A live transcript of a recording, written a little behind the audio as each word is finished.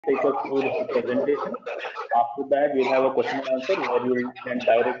take us through the presentation. After that, we'll have a question and answer where you can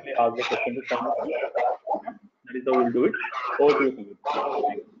directly ask the question to Samita. That is how we'll do it. Over to you, Samita.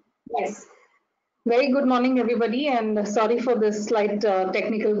 Thank you. Yes. Very good morning, everybody, and sorry for this slight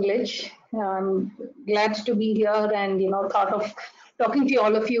technical glitch. I'm glad to be here and thought of talking to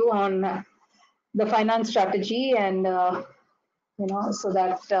all of you on the finance strategy and so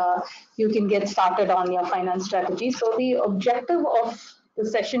that you can get started on your finance strategy. So the objective of the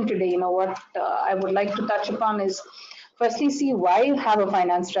session today, what I would like to touch upon is firstly see why you have a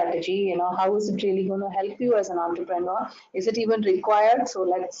finance strategy. How is it really going to help you as an entrepreneur? Is it even required? So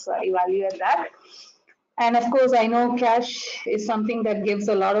let's evaluate that. And of course, I know cash is something that gives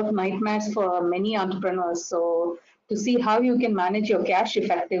a lot of nightmares for many entrepreneurs. So to see how you can manage your cash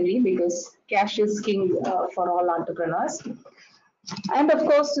effectively, because cash is king for all entrepreneurs. And of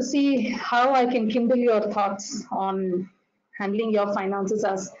course, to see how I can kindle your thoughts on handling your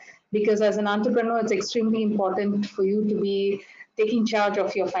finances, because as an entrepreneur, it's extremely important for you to be taking charge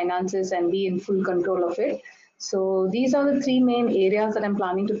of your finances and be in full control of it. So these are the three main areas that I'm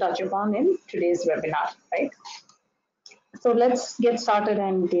planning to touch upon in today's webinar, right? So let's get started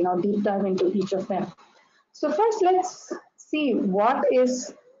and deep dive into each of them. So first, let's see what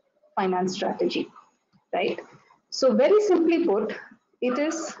is finance strategy, right? So very simply put, it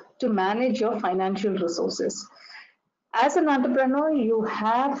is to manage your financial resources. As an entrepreneur, you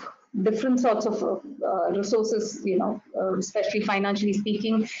have different sorts of resources, especially financially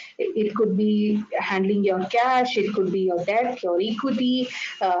speaking. It could be handling your cash, it could be your debt, your equity,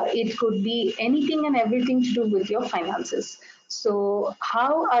 it could be anything and everything to do with your finances. So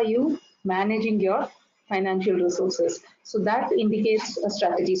how are you managing your financial resources? So that indicates a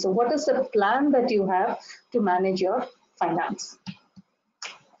strategy. So what is the plan that you have to manage your finance?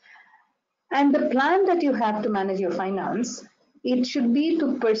 And the plan that you have to manage your finance, it should be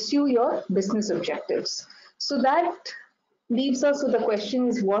to pursue your business objectives. So that leaves us with the question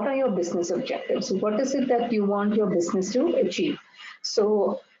is, what are your business objectives? What is it that you want your business to achieve?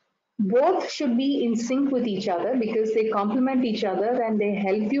 So both should be in sync with each other because they complement each other and they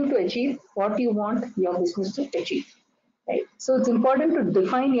help you to achieve what you want your business to achieve. Right? So it's important to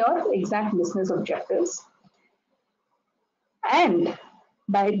define your exact business objectives. And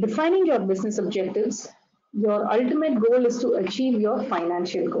by defining your business objectives, your ultimate goal is to achieve your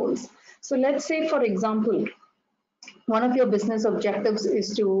financial goals. So let's say, for example, one of your business objectives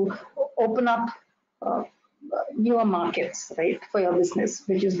is to open up newer markets, right, for your business,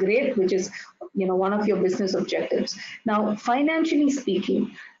 which is great, which is one of your business objectives. Now, financially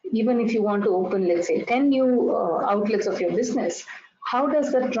speaking, even if you want to open, let's say, 10 new outlets of your business, how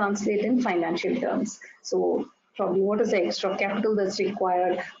does that translate in financial terms? So probably what is the extra capital that's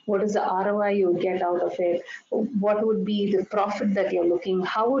required, what is the ROI you get out of it, what would be the profit that you're looking,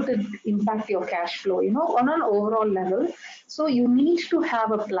 how would it impact your cash flow, on an overall level. So you need to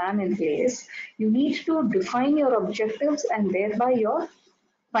have a plan in place, you need to define your objectives and thereby your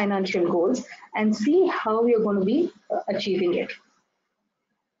financial goals and see how you're going to be achieving it.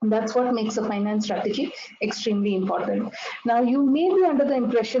 And that's what makes a finance strategy extremely important. Now, you may be under the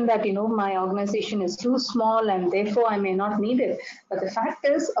impression that, my organization is too small and therefore I may not need it. But the fact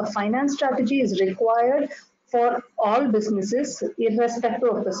is, a finance strategy is required for all businesses, irrespective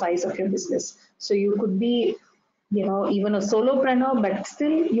of the size of your business. So you could be, even a solopreneur, but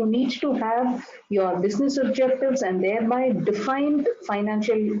still you need to have your business objectives and thereby defined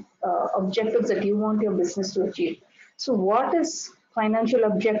financial objectives that you want your business to achieve. So what is financial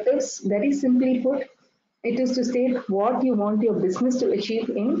objectives? Very simply put, it is to state what you want your business to achieve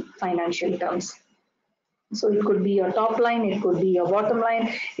in financial terms. So it could be your top line, it could be your bottom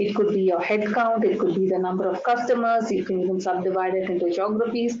line, it could be your head count, it could be the number of customers, you can even subdivide it into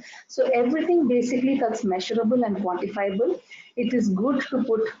geographies. So everything basically that's measurable and quantifiable, it is good to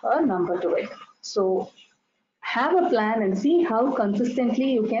put a number to it. So have a plan and see how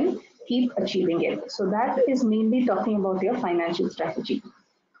consistently you can keep achieving it. So that is mainly talking about your financial strategy.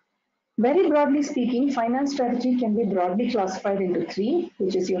 Very broadly speaking, finance strategy can be broadly classified into three,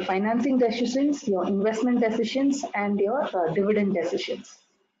 which is your financing decisions, your investment decisions, and your dividend decisions.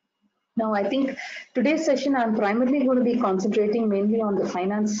 Now, I think today's session, I'm primarily going to be concentrating mainly on the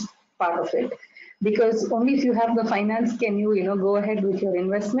finance part of it, because only if you have the finance can you, go ahead with your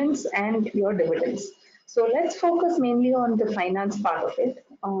investments and your dividends. So let's focus mainly on the finance part of it,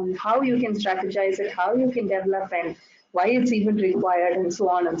 on how you can strategize it, how you can develop and why it's even required and so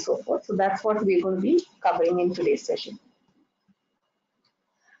on and so forth. So that's what we're going to be covering in today's session.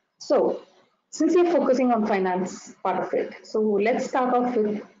 So since we're focusing on finance part of it, so let's start off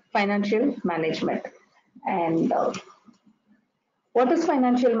with financial management. And What is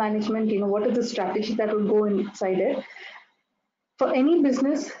financial management? What is the strategy that will go inside it? For any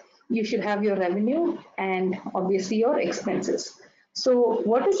business, you should have your revenue and obviously your expenses. So,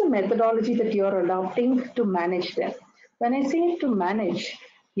 what is the methodology that you're adopting to manage them? When I say to manage,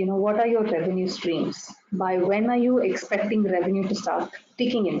 what are your revenue streams? By when are you expecting revenue to start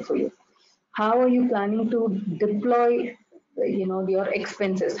ticking in for you? How are you planning to deploy your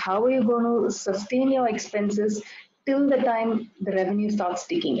expenses? How are you going to sustain your expenses till the time the revenue starts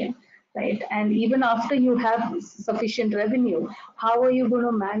ticking in, right? And even after you have sufficient revenue, how are you going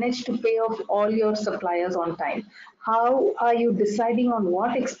to manage to pay off all your suppliers on time? How are you deciding on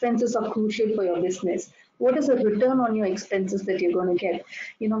what expenses are crucial for your business? What is the return on your expenses that you're going to get?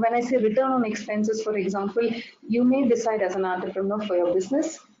 When I say return on expenses, for example, you may decide as an entrepreneur for your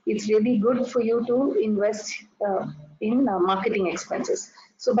business, it's really good for you to invest in marketing expenses.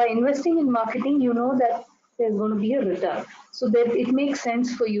 So by investing in marketing, you know that there's going to be a return. So that it makes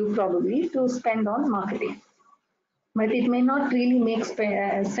sense for you probably to spend on marketing. But it may not really make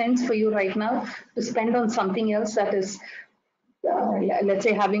sense for you right now to spend on something else that is, let's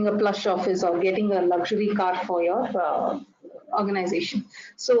say, having a plush office or getting a luxury car for your organization.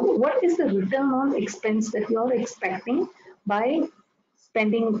 So, what is the return on expense that you're expecting by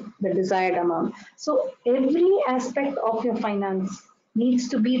spending the desired amount? So, every aspect of your finance needs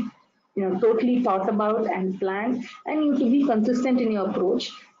to be totally thought about and planned, and you to be consistent in your approach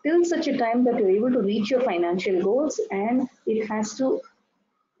till such a time that you're able to reach your financial goals, and it has to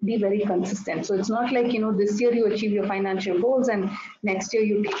be very consistent. So it's not like, this year you achieve your financial goals and next year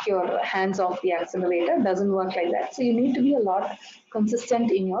you take your hands off the accelerator. It doesn't work like that. So you need to be a lot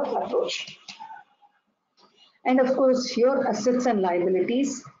consistent in your approach. And of course, your assets and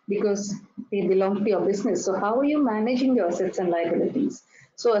liabilities, because they belong to your business. So how are you managing your assets and liabilities?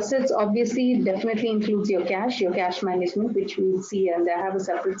 So assets obviously definitely includes your cash management, which we'll see, and I have a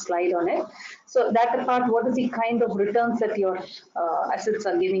separate slide on it. So that apart, what is the kind of returns that your assets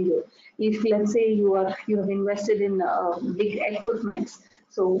are giving you? If let's say you have invested in big equipment,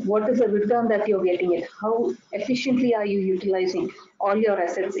 so what is the return that you're getting it? How efficiently are you utilizing all your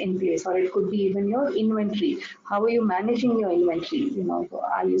assets in place? Or it could be even your inventory. How are you managing your inventory?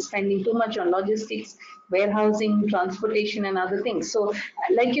 Are you spending too much on logistics, warehousing, transportation, and other things? So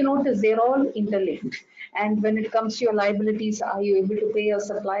like you notice, they're all interlinked. And when it comes to your liabilities, are you able to pay your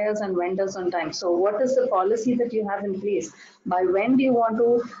suppliers and vendors on time? So what is the policy that you have in place? By when do you want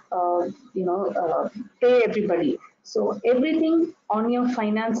to, pay everybody? So everything on your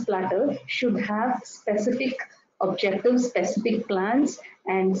finance platter should have specific objectives, specific plans,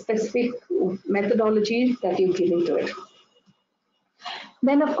 and specific methodology that you're giving to it.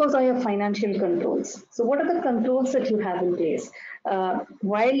 Then, of course, are your financial controls. So, what are the controls that you have in place?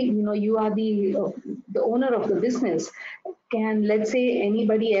 While you are the owner of the business, can, let's say,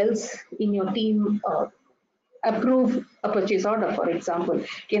 anybody else in your team approve a purchase order, for example?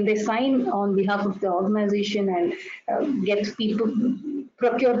 Can they sign on behalf of the organization and get people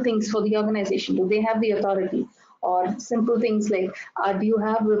procure things for the organization? Do they have the authority? Or simple things like, do you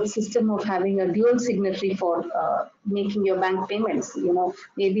have a system of having a dual signatory for making your bank payments?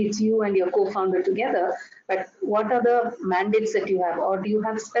 Maybe it's you and your co-founder together, but what are the mandates that you have? Or do you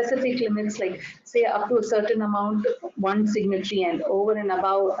have specific limits, like say up to a certain amount, one signatory, and over and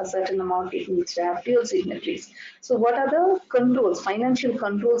above a certain amount, it needs to have dual signatories? So what are the controls, financial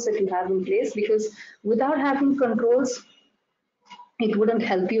controls that you have in place? Because without having controls, it wouldn't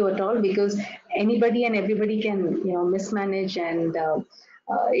help you at all, because anybody and everybody can mismanage, and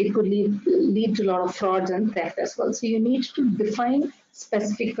it could lead to a lot of frauds and theft as well. So you need to define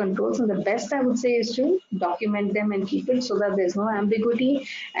specific controls, and the best I would say is to document them and keep it so that there's no ambiguity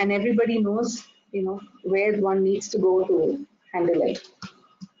and everybody knows where one needs to go to handle it.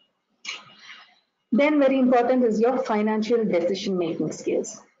 Then very important is your financial decision making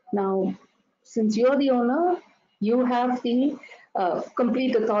skills. Now, since you're the owner, you have the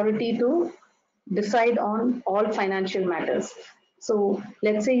complete authority to decide on all financial matters. So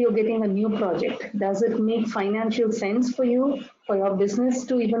let's say you're getting a new project. Does it make financial sense for you, for your business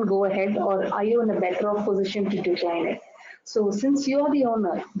to even go ahead, or are you in a better off position to decline it? So since you're the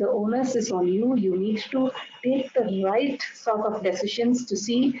onus is on you. You need to take the right sort of decisions to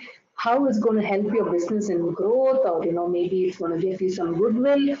see how it's going to help your business in growth, or maybe it's going to give you some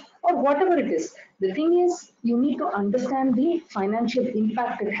goodwill, or whatever it is. The thing is, you need to understand the financial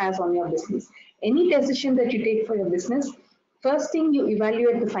impact it has on your business. Any decision that you take for your business, first thing, you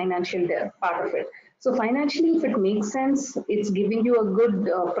evaluate the financial part of it. So financially, if it makes sense, it's giving you a good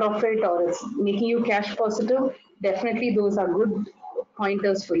profit, or it's making you cash positive, definitely those are good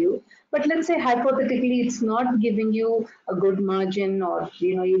pointers for you. But let's say hypothetically, it's not giving you a good margin, or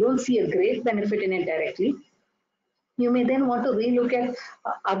you don't see a great benefit in it directly. You may then want to relook at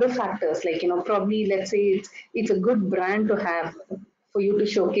other factors, like probably let's say it's a good brand to have for you to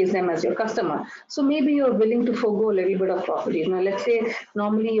showcase them as your customer. So maybe you're willing to forego a little bit of profit. Let's say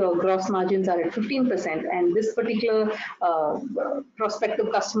normally your gross margins are at 15%, and this particular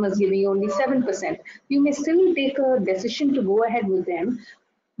prospective customer is giving you only 7%. You may still take a decision to go ahead with them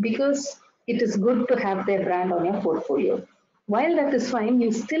because it is good to have their brand on your portfolio. While that is fine,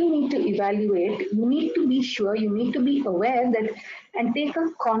 you still need to evaluate, you need to be sure, you need to be aware that and take a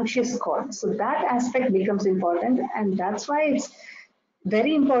conscious call. So that aspect becomes important, and that's why it's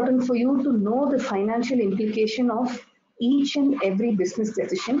very important for you to know the financial implication of each and every business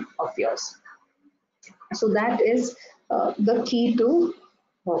decision of yours. So that is the key to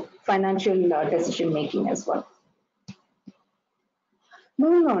financial decision making as well.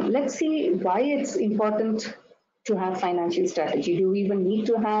 Moving on, let's see why it's important to have financial strategy. Do we even need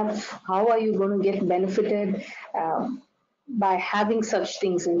to have? How are you going to get benefited by having such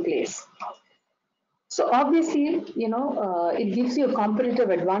things in place? So obviously, it gives you a competitive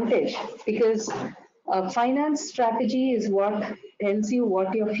advantage because finance strategy is what tells you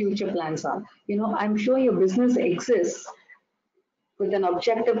what your future plans are. I'm sure your business exists with an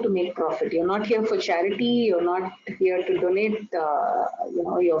objective to make profit. You're not here for charity. You're not here to donate,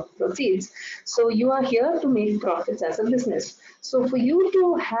 your proceeds. So you are here to make profits as a business. So for you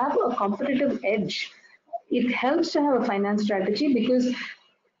to have a competitive edge, it helps to have a finance strategy because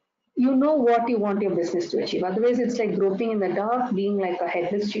you know what you want your business to achieve. Otherwise, it's like groping in the dark, being like a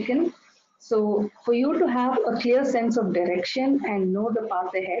headless chicken. So for you to have a clear sense of direction and know the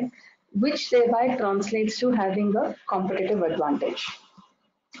path ahead, which thereby translates to having a competitive advantage.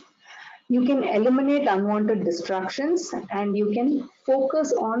 You can eliminate unwanted distractions and you can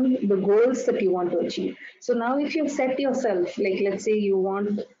focus on the goals that you want to achieve. So now if you set yourself, like let's say you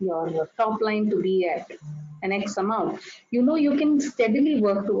want your top line to be at an X amount, you can steadily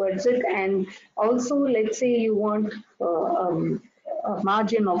work towards it. And also let's say you want a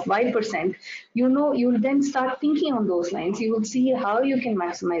margin of Y%, you'll then start thinking on those lines. You will see how you can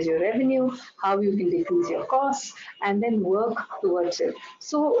maximize your revenue, how you can decrease your costs, and then work towards it.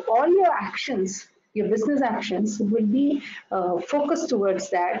 So all your actions, your business actions will be focused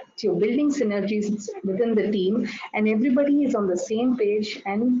towards that. You're building synergies within the team and everybody is on the same page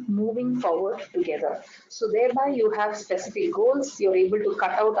and moving forward together. So thereby you have specific goals, you're able to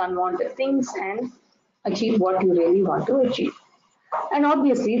cut out unwanted things and achieve what you really want to achieve. And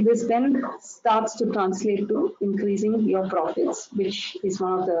obviously, this then starts to translate to increasing your profits, which is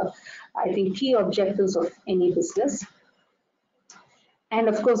one of the, I think, key objectives of any business. And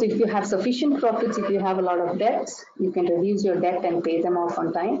of course, if you have sufficient profits, if you have a lot of debts, you can reduce your debt and pay them off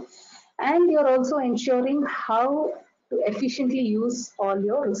on time. And you're also ensuring how to efficiently use all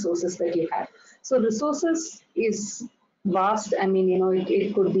your resources that you have. So resources is vast. I mean,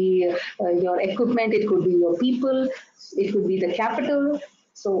 it could be your equipment, it could be your people, it could be the capital.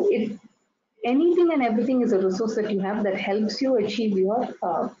 So anything and everything is a resource that you have that helps you achieve your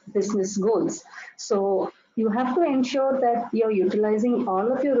business goals. So you have to ensure that you're utilizing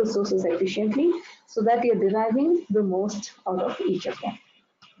all of your resources efficiently so that you're deriving the most out of each of them.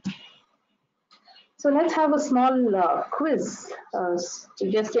 So let's have a small quiz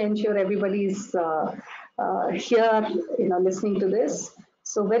just to ensure everybody's here, listening to this.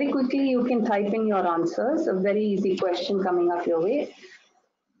 So very quickly, you can type in your answers. A very easy question coming up your way.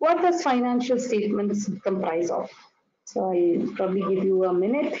 What does financial statements comprise of? So I'll probably give you a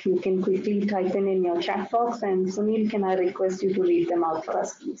minute. You can quickly type in your chat box, and Sunil, can I request you to read them out for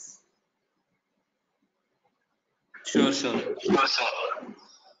us, please? Sure.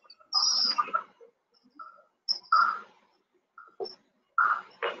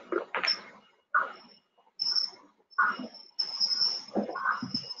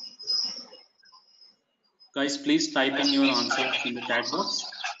 Guys, please type in your answers in the chat box.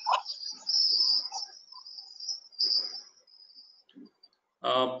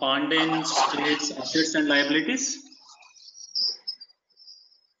 Pandyan states assets and liabilities.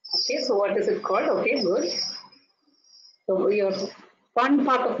 Okay, so what is it called? Okay, good. So your one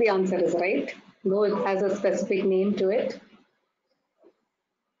part of the answer is right, though it has a specific name to it.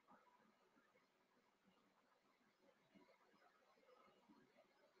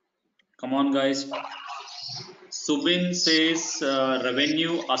 Come on, guys. Subin says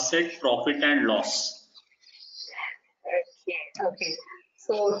revenue, asset, profit and loss. Okay.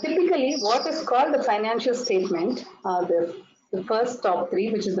 So typically what is called the financial statement, the first top three,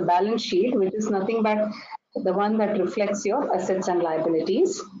 which is the balance sheet, which is nothing but the one that reflects your assets and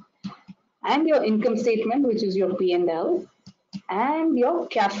liabilities, and your income statement, which is your P&L, and your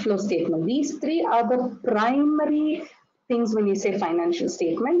cash flow statement. These three are the primary things when you say financial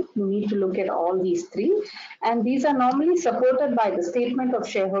statement. You need to look at all these three, and these are normally supported by the statement of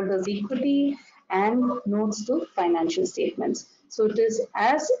shareholders' equity and notes to financial statements. So it is,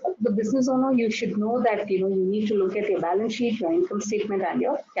 as the business owner, you should know that you need to look at your balance sheet, your income statement, and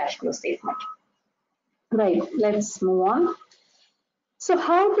your cash flow statement. Right, let's move on. So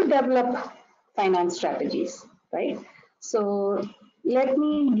how to develop finance strategies, right? So let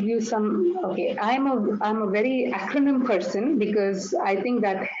me give you some, okay, I'm a very acronym person because I think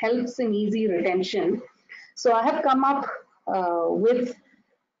that helps in easy retention. So I have come up with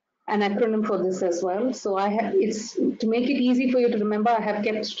an acronym for this as well. So it's to make it easy for you to remember, I have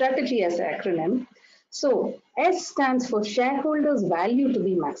kept strategy as an acronym. So S stands for shareholders' value to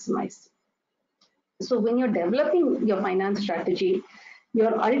be maximized. So when you're developing your finance strategy,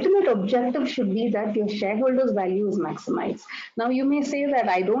 your ultimate objective should be that your shareholders' value is maximized. Now, you may say that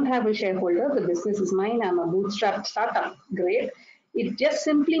I don't have a shareholder, the business is mine, I'm a bootstrap startup. Great. It just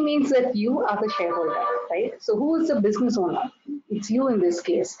simply means that you are the shareholder, right? So who is the business owner? It's you in this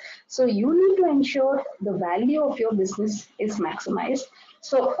case. So you need to ensure the value of your business is maximized.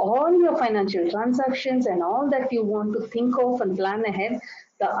 So all your financial transactions and all that you want to think of and plan ahead,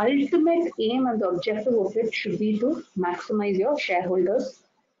 the ultimate aim and the objective of it should be to maximize your shareholders'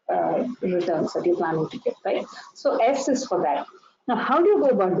 returns that you're planning to get, right? So S is for that. Now, how do you go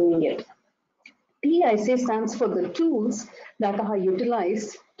about doing it? T, I say, stands for the tools that are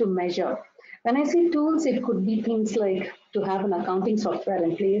utilized to measure. When I say tools, it could be things like to have an accounting software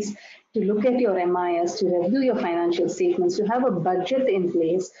in place, to look at your MIS, to review your financial statements, to have a budget in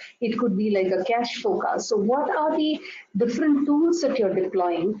place. It could be like a cash forecast. So what are the different tools that you're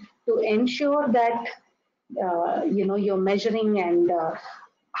deploying to ensure that you're measuring and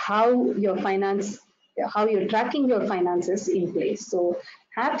how you're tracking your finances in place. So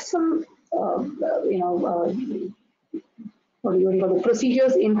have some what do you call the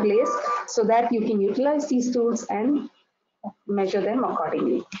procedures in place so that you can utilize these tools and measure them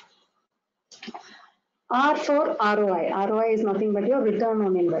accordingly. R for ROI. ROI is nothing but your return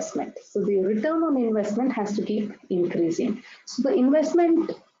on investment. So the return on investment has to keep increasing. So the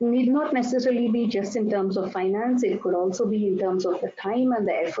investment need not necessarily be just in terms of finance. It could also be in terms of the time and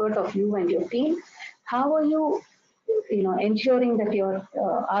the effort of you and your team. How are you ensuring that your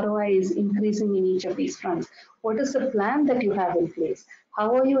ROI is increasing in each of these fronts? What is the plan that you have in place?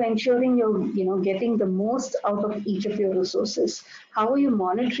 How are you ensuring you're getting the most out of each of your resources? How are you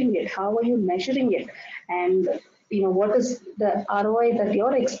monitoring it? How are you measuring it? And what is the ROI that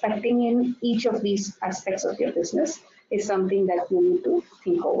you're expecting in each of these aspects of your business is something that you need to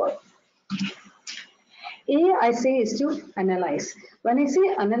think over. A, I say, is to analyze. When I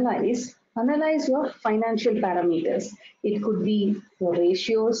say analyze your financial parameters. It could be your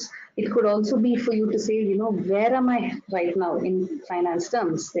ratios. It could also be for you to say, where am I right now in finance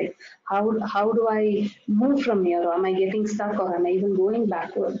terms? Like how do I move from here? Or am I getting stuck or am I even going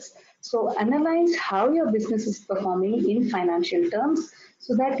backwards? So analyze how your business is performing in financial terms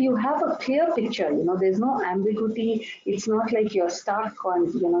so that you have a clear picture. There's no ambiguity. It's not like you're stuck or,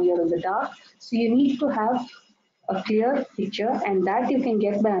 you're in the dark. So you need to have a clear picture, and that you can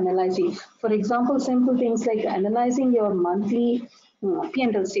get by analyzing. For example, simple things like analyzing your monthly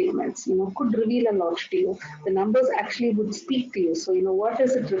P&L statements, could reveal a lot to you. The numbers actually would speak to you. So, what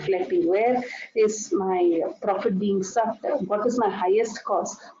is it reflecting? Where is my profit being sucked? What is my highest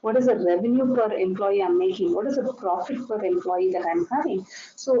cost? What is the revenue per employee I'm making? What is the profit per employee that I'm having?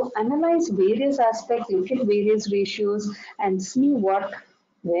 So, analyze various aspects, look at various ratios, and see where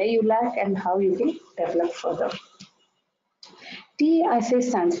you lack and how you can develop further. T, I say,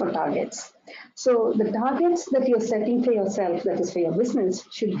 stands for targets. So the targets that you're setting for yourself, that is for your business,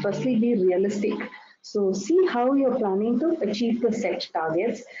 should firstly be realistic. So see how you're planning to achieve the set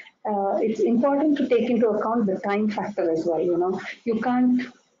targets. It's important to take into account the time factor as well. You can't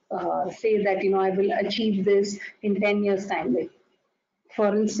say that, I will achieve this in 10 years time. Like,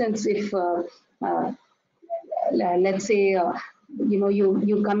 for instance, if let's say,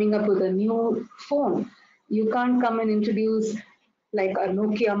 you're coming up with a new phone, you can't come and introduce like a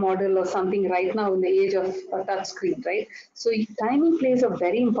Nokia model or something right now in the age of a touch screen, right? So timing plays a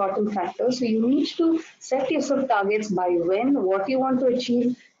very important factor. So you need to set yourself targets by when, what you want to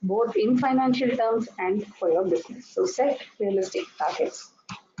achieve, both in financial terms and for your business. So set realistic targets.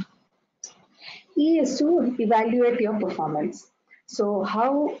 E is to evaluate your performance. So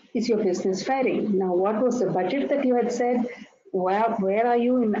how is your business faring? Now, what was the budget that you had said? where are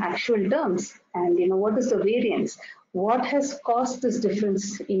you in actual terms, and what is the variance, what has caused this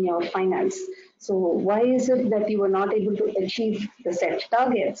difference in your finance. So why is it that you were not able to achieve the set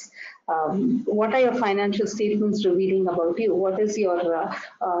targets? What are your financial statements revealing about you? What is your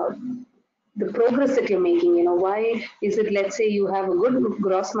the progress that you're making? Why is it, let's say you have a good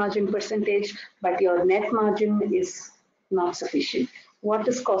gross margin percentage, but your net margin is not sufficient? What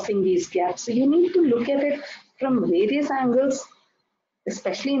is causing these gaps? So you need to look at it from various angles,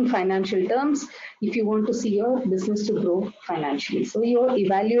 especially in financial terms, if you want to see your business to grow financially. So you're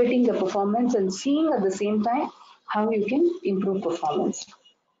evaluating the performance and seeing at the same time how you can improve performance.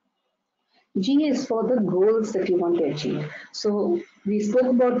 G is for the goals that you want to achieve. So we spoke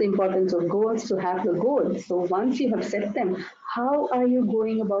about the importance of goals, to have the goals. So once you have set them, how are you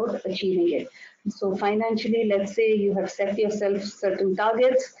going about achieving it? So financially, let's say you have set yourself certain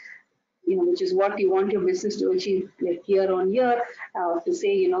targets, which is what you want your business to achieve, like year on year, to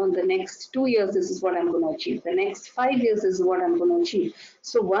say, in the next 2 years, this is what I'm going to achieve. The next 5 years, this is what I'm going to achieve.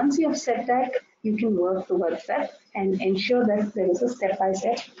 So once you have set that, you can work towards that and ensure that there is a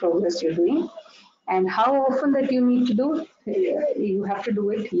step-by-step progress you're doing. And how often that you need to do, you have to do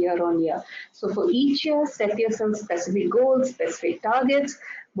it year on year. So for each year, set yourself specific goals, specific targets,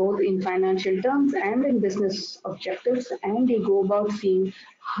 both in financial terms and in business objectives, and you go about seeing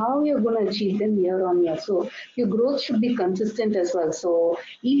how you're going to achieve them year on year. So your growth should be consistent as well. So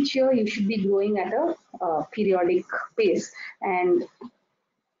each year you should be growing at a periodic pace. And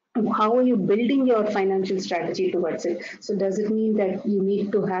how are you building your financial strategy towards it? So does it mean that you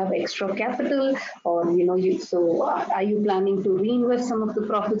need to have extra capital, or are you planning to reinvest some of the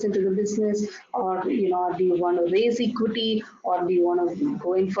profits into the business, or do you want to raise equity, or do you want to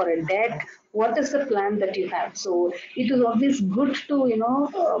go in for a debt? What is the plan that you have? So it is always good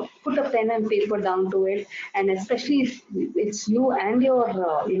to put a pen and paper down to it, and especially if it's you and your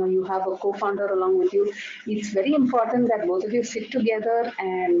you have a co-founder along with you, it's very important that both of you sit together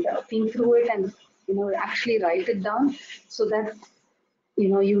and think through it, and actually write it down, so that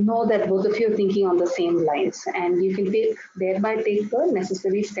that both of you are thinking on the same lines, and you can thereby take the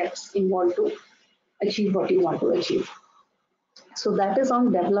necessary steps involved to achieve what you want to achieve. So that is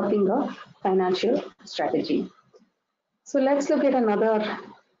on developing a financial strategy. So let's look at another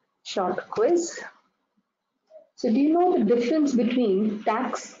short quiz. So do you know the difference between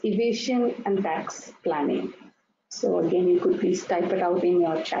tax evasion and tax planning? So again, you could please type it out in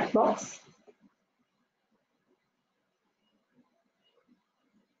your chat box.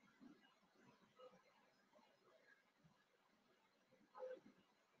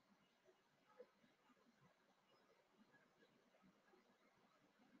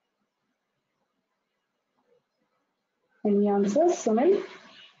 Any answers, Sunil?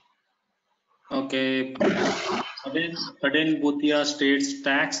 Okay. Aden Bhutia states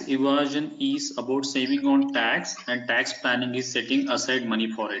tax evasion is about saving on tax and tax planning is setting aside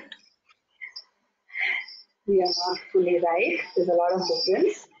money for it. We are not fully right. There's a lot of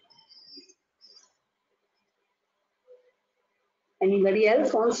difference. Anybody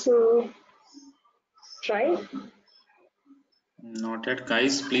else wants to try? Not yet,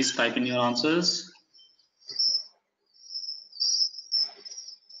 guys. Please type in your answers.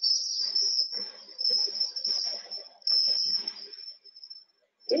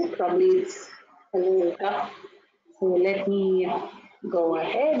 Okay, probably it's a little tough. So let me go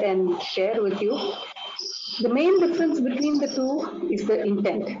ahead and share with you. The main difference between the two is the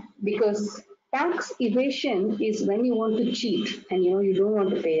intent, because tax evasion is when you want to cheat and you don't want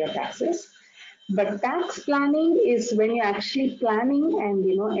to pay your taxes. But tax planning is when you're actually planning and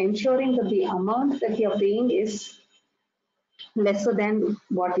ensuring that the amount that you're paying is lesser than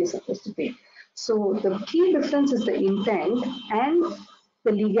what you're supposed to pay. So the key difference is the intent and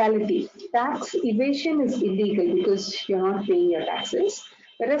the legality. Tax evasion is illegal because you're not paying your taxes,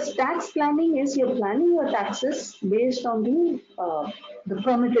 whereas tax planning is you're planning your taxes based on the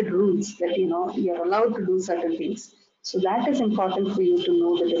permitted rules that you're allowed to do certain things. So that is important for you to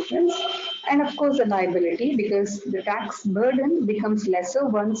know the difference. And of course the liability, because the tax burden becomes lesser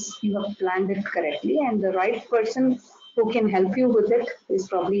once you have planned it correctly, and the right person who can help you with it is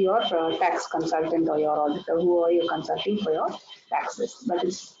probably your tax consultant or your auditor who are you consulting for your taxes. But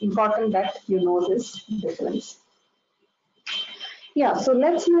it's important that you know this difference. Yeah, so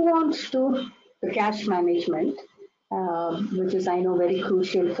let's move on to the cash management, which is, I know, very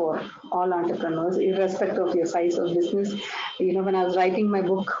crucial for all entrepreneurs, irrespective of your size of business. When I was writing my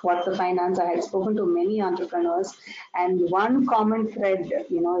book, What's the Finance, I had spoken to many entrepreneurs, and one common thread,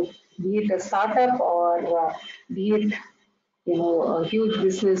 be it a startup or be it, a huge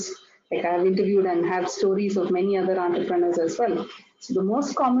business, Like I have interviewed and have stories of many other entrepreneurs as well. So the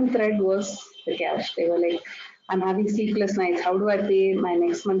most common thread was the cash. They were like, I'm having sleepless nights. How do I pay my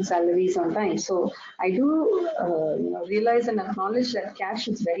next month's salaries on time? So I do realize and acknowledge that cash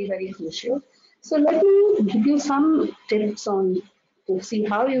is very, very crucial. So let me give you some tips on to see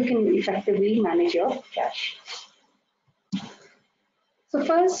how you can effectively manage your cash. So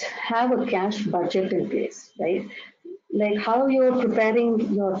first, have a cash budget in place, right? Like how you're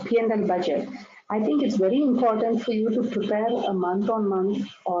preparing your P&L budget. I think it's very important for you to prepare a month-on-month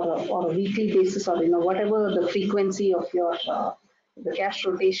or a weekly basis, or whatever the frequency of your the cash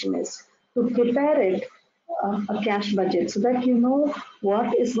rotation is, to prepare it a cash budget so that you know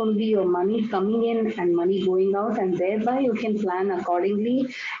what is going to be your money coming in and money going out, and thereby you can plan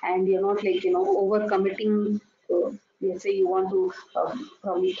accordingly, and you're not like over committing. Let's say you want to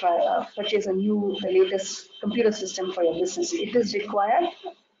probably try purchase a new the latest computer system for your business. It is required,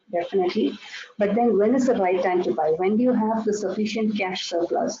 definitely, but then when is the right time to buy? When do you have the sufficient cash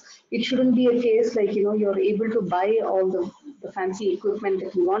surplus? It shouldn't be a case like you're able to buy all the fancy equipment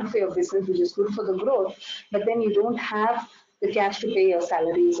that you want for your business, which is good for the growth, but then you don't have the cash to pay your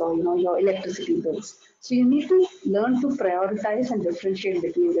salaries or your electricity bills. So you need to learn to prioritize and differentiate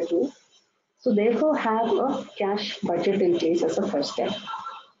between the two. So therefore, have a cash budget in place as a first step.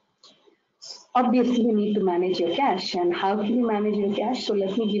 Obviously, you need to manage your cash. And how can you manage your cash? So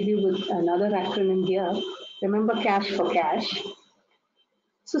let me give you with another acronym here. Remember cash for cash.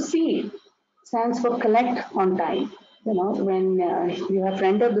 So C stands for collect on time. When you have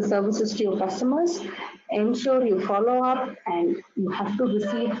rendered the services to your customers, ensure you follow up and you have to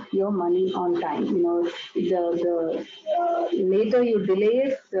receive your money on time. The later you delay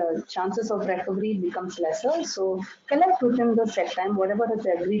it, the chances of recovery becomes lesser. So collect within the set time, whatever is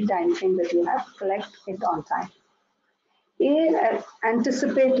the agreed time frame that you have, collect it on time.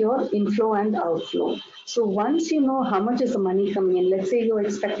 Anticipate your inflow and outflow. So once you know how much is the money coming in, let's say you're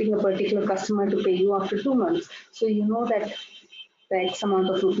expecting a particular customer to pay you after 2 months. So you know that the X amount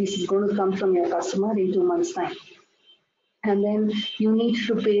of rupees is going to come from your customer in 2 months' time. And then you need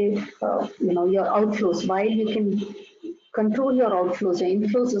to pay, your outflows. While you can control your outflows, your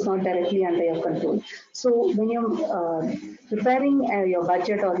inflows is not directly under your control. So when you're preparing your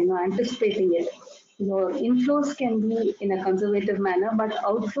budget or anticipating it, your inflows can be in a conservative manner, but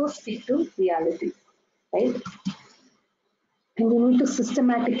outflows stick to reality, right? And you need to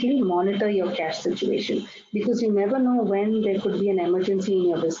systematically monitor your cash situation because you never know when there could be an emergency in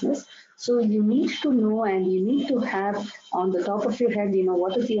your business. So you need to know and you need to have on the top of your head,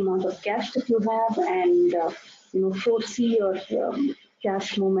 what is the amount of cash that you have, and foresee your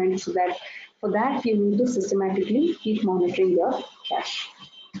cash movement, so that for that you need to systematically keep monitoring your cash.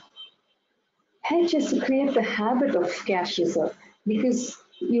 Hedge is to create the habit of cash reserve because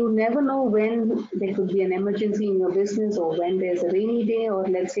you never know when there could be an emergency in your business, or when there's a rainy day, or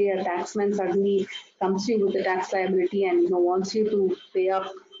let's say a taxman suddenly comes to you with a tax liability and wants you to pay up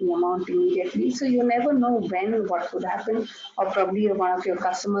the amount immediately. So you never know when what could happen, or probably one of your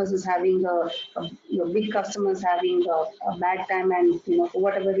customers is having your big customer is having a bad time, and for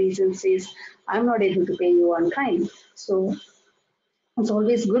whatever reason says, I'm not able to pay you on time. So it's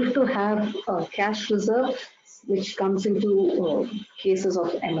always good to have a cash reserve which comes into cases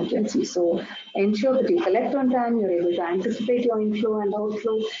of emergency. So ensure that you collect on time, you're able to anticipate your inflow and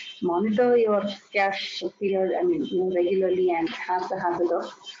outflow, monitor your cash period, regularly, and have the habit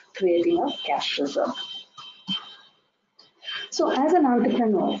of creating a cash reserve. So as an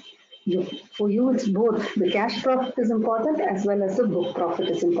entrepreneur, for you it's both. The cash profit is important as well as the book profit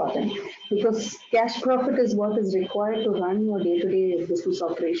is important, because cash profit is what is required to run your day-to-day business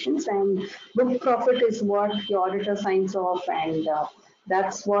operations, and book profit is what your auditor signs off, and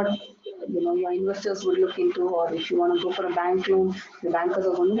that's what your investors would look into, or if you want to go for a bank loan, the bankers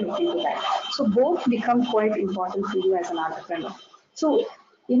are going to look into that. So both become quite important for you as an entrepreneur. So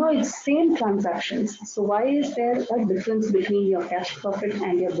it's same transactions. So why is there a difference between your cash profit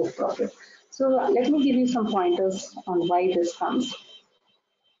and your book profit? So let me give you some pointers on why this comes.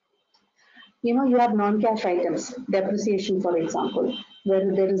 You have non-cash items, depreciation, for example,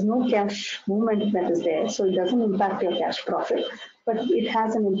 where there is no cash movement that is there, so it doesn't impact your cash profit, but it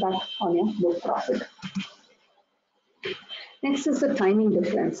has an impact on your book profit. Next is the timing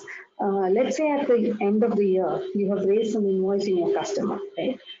difference. Let's say at the end of the year, you have raised some invoice in your customer,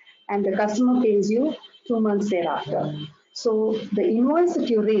 right? And the customer pays you 2 months thereafter. So the invoice that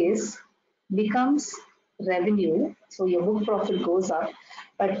you raise becomes revenue, so your book profit goes up,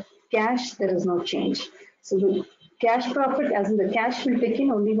 but cash, there is no change. So the cash profit, as in the cash will kick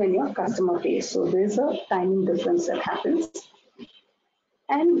in only when your customer pays. So there's a timing difference that happens.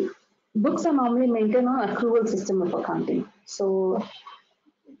 And Books are normally maintained on accrual system of accounting. So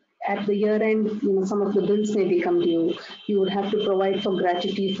at the year end, some of the bills may become due. You would have to provide for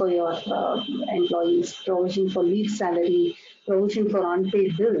gratuity for your employees, provision for leave salary, provision for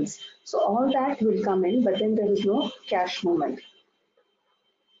unpaid bills. So all that will come in, but then there is no cash movement.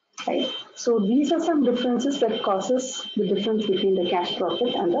 Right? So these are some differences that causes the difference between the cash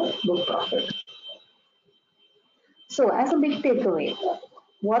profit and the book profit. So as a big takeaway,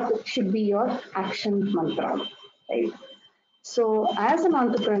 what should be your action mantra? Right? So as an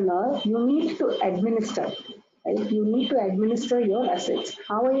entrepreneur, you need to administer, right? You need to administer your assets.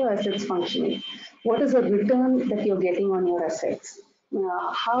 How are your assets functioning? What is the return that you're getting on your assets?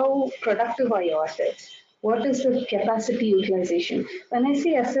 How productive are your assets? What is the capacity utilization? When I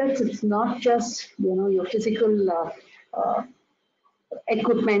say assets, it's not just your physical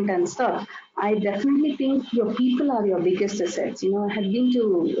equipment and stuff. I definitely think your people are your biggest assets. I had been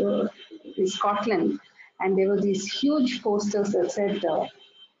to Scotland, and there were these huge posters that said,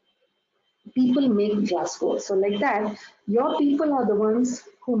 people make Glasgow. So like that, your people are the ones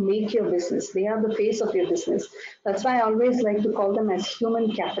who make your business. They are the face of your business. That's why I always like to call them as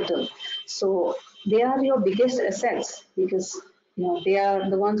human capital. So they are your biggest assets because they are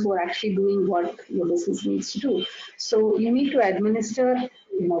the ones who are actually doing what your business needs to do. So you need to administer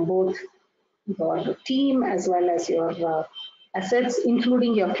both your team as well as your assets,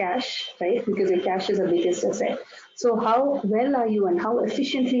 including your cash, right? Because your cash is the biggest asset. So how well are you and how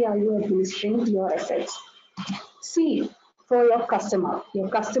efficiently are you administering your assets? See, for your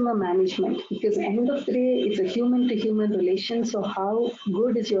customer management, because end of the day, it's a human to human relation. So how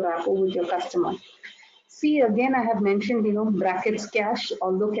good is your rapport with your customer? See, again, I have mentioned, brackets cash,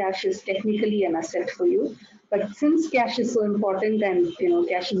 although cash is technically an asset for you. But since cash is so important and,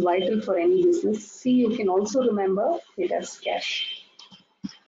 cash is vital for any business, see, you can also remember it as cash.